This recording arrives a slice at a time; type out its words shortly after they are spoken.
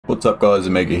What's up guys,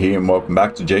 Omega here and welcome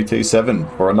back to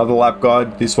GT7 for another lap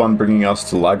guide, this one bringing us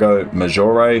to Lago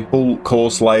Maggiore, full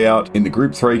course layout in the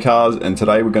Group 3 cars, and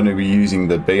today we're going to be using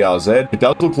the BRZ. It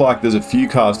does look like there's a few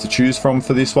cars to choose from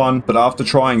for this one, but after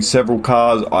trying several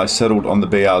cars I settled on the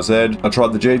BRZ. I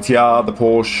tried the GTR, the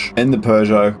Porsche and the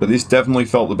Peugeot, but this definitely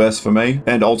felt the best for me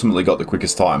and ultimately got the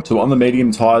quickest time. So on the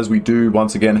medium tyres we do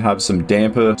once again have some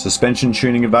damper suspension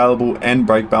tuning available and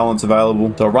brake balance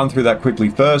available, so I'll run through that quickly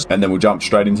first and then we'll jump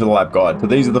straight into the lap guide. So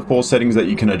these are the 4 settings that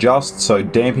you can adjust. So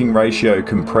damping ratio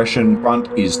compression front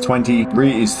is 20,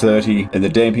 rear is 30, and the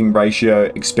damping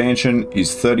ratio expansion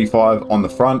is 35 on the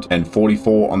front and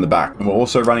 44 on the back. And we're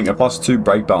also running a +2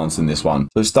 brake balance in this one.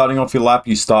 So starting off your lap,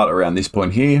 you start around this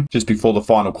point here, just before the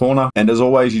final corner. And as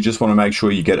always, you just want to make sure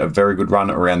you get a very good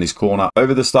run around this corner.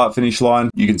 Over the start finish line,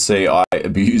 you can see I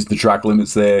abused the track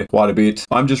limits there quite a bit.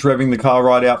 I'm just revving the car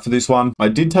right out for this one. I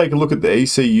did take a look at the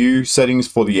ECU settings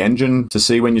for the engine to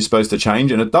see when you're supposed to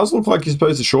change, and it does look like you're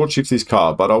supposed to short shift this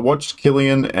car, but I watched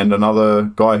Killian and another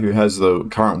guy who has the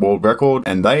current world record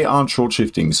and they aren't short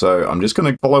shifting, so I'm just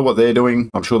going to follow what they're doing.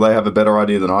 I'm sure they have a better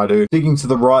idea than I do. Digging to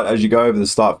the right as you go over the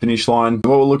start finish line. And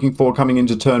what we're looking for coming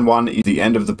into turn 1 is the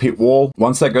end of the pit wall.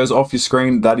 Once that goes off your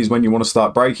screen, that is when you want to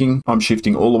start braking. I'm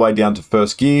shifting all the way down to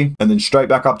first gear and then straight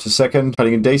back up to second,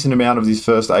 cutting a decent amount of this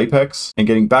first apex and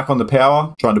getting back on the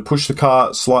power, trying to push the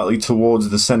car slightly towards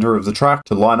the center of the track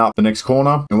to line up the next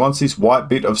corner. And once this white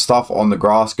bit of stuff on the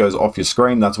grass goes off your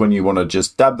screen, that's when you want to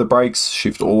just dab the brakes,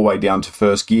 shift all the way down to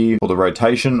first gear for the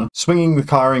rotation, swinging the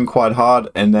car in quite hard.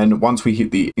 And then once we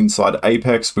hit the inside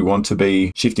apex, we want to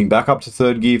be shifting back up to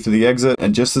third gear for the exit.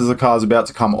 And just as the car's about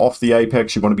to come off the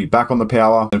apex, you want to be back on the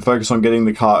power and focus on getting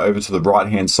the car over to the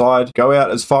right hand side. Go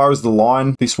out as far as the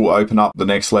line. This will open up the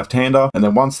next left-hander. And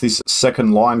then once this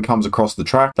second line comes across the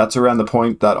track, that's around the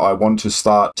point that I want to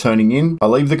start turning in. I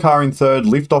leave the car in third,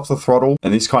 lift off the throttle,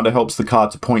 and this kind of helps the car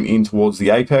to point in towards the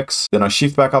apex. Then I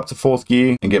shift back up to fourth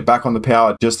gear and get back on the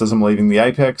power just as I'm leaving the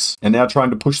apex. And now trying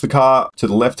to push the car to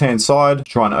the left-hand side,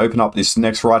 trying to open up this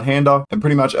next right-hander. And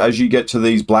pretty much as you get to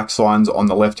these black signs on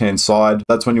the left-hand side,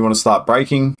 that's when you want to start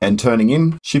braking and turning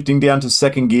in, shifting down to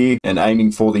second gear and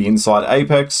aiming for the inside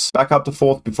apex, back up to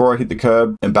fourth before I hit the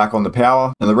curb and back on the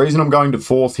power. And the reason I'm going to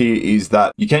fourth here is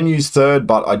that you can use third,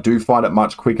 but I do find it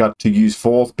much quicker to use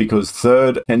fourth because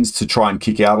third tends to try and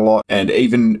kick out a lot. And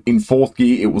even in fourth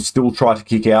gear, it will still try to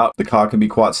kick out. The car can be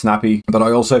quite snappy, but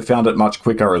I also found it much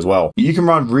quicker as well. You can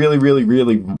run really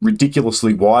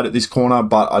ridiculously wide at this corner,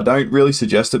 but I don't really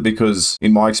suggest it because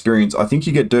in my experience, I think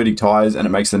you get dirty tires and it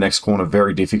makes the next corner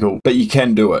very difficult, but you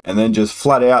can do it. And then just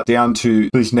flat out down to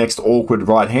this next awkward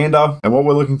right-hander. And what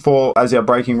we're looking for as our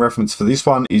braking reference for this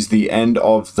one is the end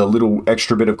of the little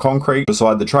extra bit of concrete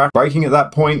beside the track. Braking at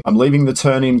that point, I'm leaving the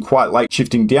turn in quite late,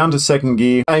 shifting down to second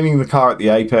gear, aiming the car at the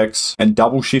apex and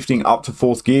double shifting up to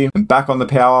fourth gear and back on the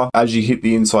power as you hit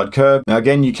the inside curb. Now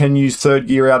again, you can use third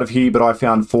gear out of here, but I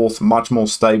found fourth much more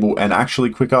stable and actually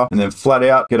quicker. And then flat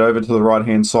out get over to the right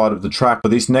hand side of the track for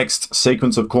this next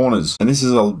sequence of corners. And this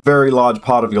is a very large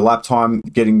part of your lap time,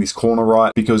 getting this corner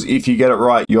right, because if you get it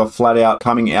right, you are flat out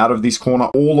coming out of this corner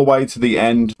all the way to the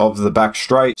end of the back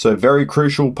straight. So very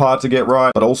crucial part to get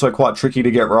right, but also quite tricky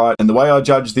to get right. And the way I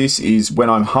judge this is when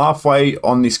I'm halfway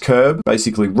on this curb,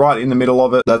 basically right in the middle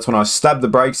of it, that's when I stab the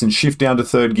brakes and shift down to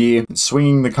third gear and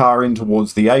swinging the car in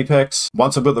towards the apex.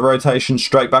 Once I've got the rotation,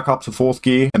 straight back up to fourth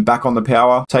gear and back on the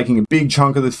power, taking a big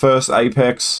chunk of the first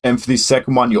apex. And for this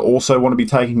second one, you also want to be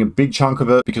taking a big chunk of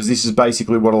it because this is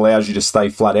basically what allows you to stay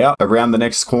flat out around the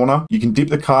next corner. You can dip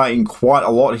the car in quite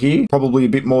a lot here, probably a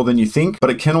bit more than you think, but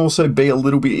it can also be a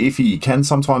little bit iffy. You can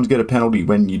sometimes get a penalty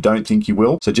when you don't think you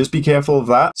will. So just be careful of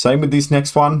that. Same with this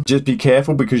next one. Just be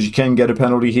careful because you can get a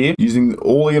penalty here. Using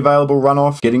all the available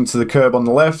runoff, getting to the curb on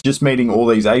the left, just meeting all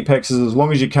these apexes. As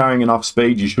long as you're carrying enough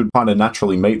speed, you should kind of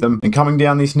naturally meet them. And coming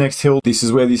down this next hill, this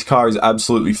is where this car is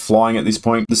absolutely flying at this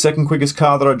point. The second quickest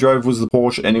car that I drove was the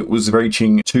Porsche and it was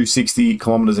reaching 260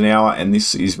 kilometers an hour and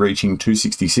this is reaching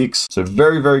 266. So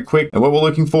very quick. And what we're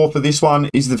looking for this one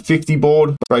is the 50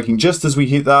 board. Braking just as we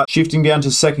hit that, shifting down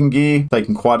to second gear,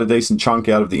 taking quite a decent chunk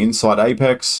out of the inside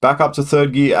apex, back up to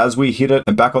third gear as we hit it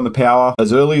and back on the power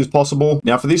as early as possible.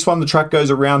 Now for this one, the track goes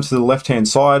around to the left hand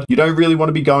side. You don't really want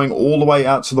to be going all the way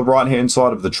out to the right hand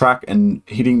side of the track and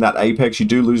hitting that apex. You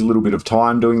do lose a little bit of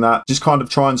time doing that. Just kind of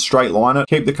try and straight line it.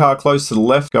 Keep the car close to the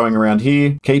left going around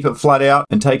here. Keep it flat out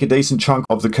and take a decent chunk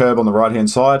of the curb on the right hand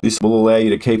side. This will allow you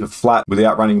to keep it flat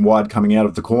without running wide coming out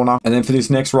of the corner. And then for this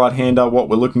next right-hander, what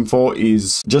we're looking for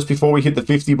is just before we hit the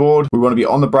 50 board, we want to be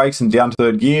on the brakes and down to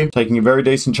third gear, taking a very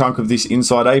decent chunk of this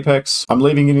inside apex. I'm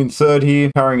leaving it in third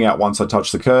here, carrying out once I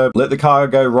touch the curb. Let the car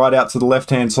go right out to the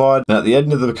left-hand side. And at the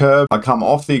end of the curb, curb, I come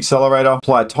off the accelerator,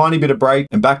 apply a tiny bit of brake,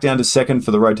 and back down to second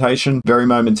for the rotation very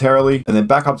momentarily, and then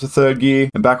back up to third gear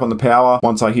and back on the power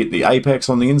once I hit the apex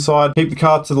on the inside. Keep the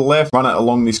car to the left, run it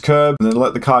along this curb, and then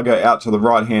let the car go out to the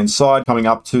right hand side, coming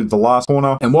up to the last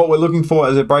corner. And what we're looking for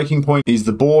as a braking point is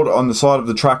the board on the side of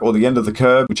the track or the end of the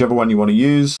curb, whichever one you want to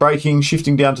use. Braking,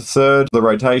 shifting down to third, the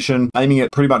rotation, aiming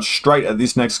it pretty much straight at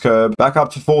this next curb, back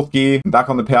up to fourth gear, and back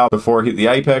on the power before I hit the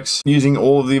apex, using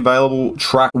all of the available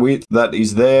track width that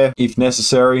is there if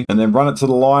necessary, and then run it to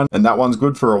the line, and that one's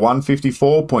good for a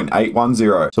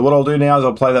 154.810. So what I'll do now is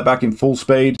I'll play that back in full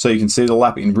speed so you can see the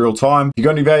lap in real time. If you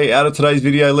got any value out of today's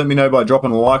video, let me know by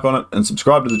dropping a like on it and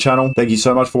subscribe to the channel. Thank you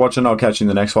so much for watching. I'll catch you in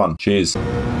the next one. Cheers.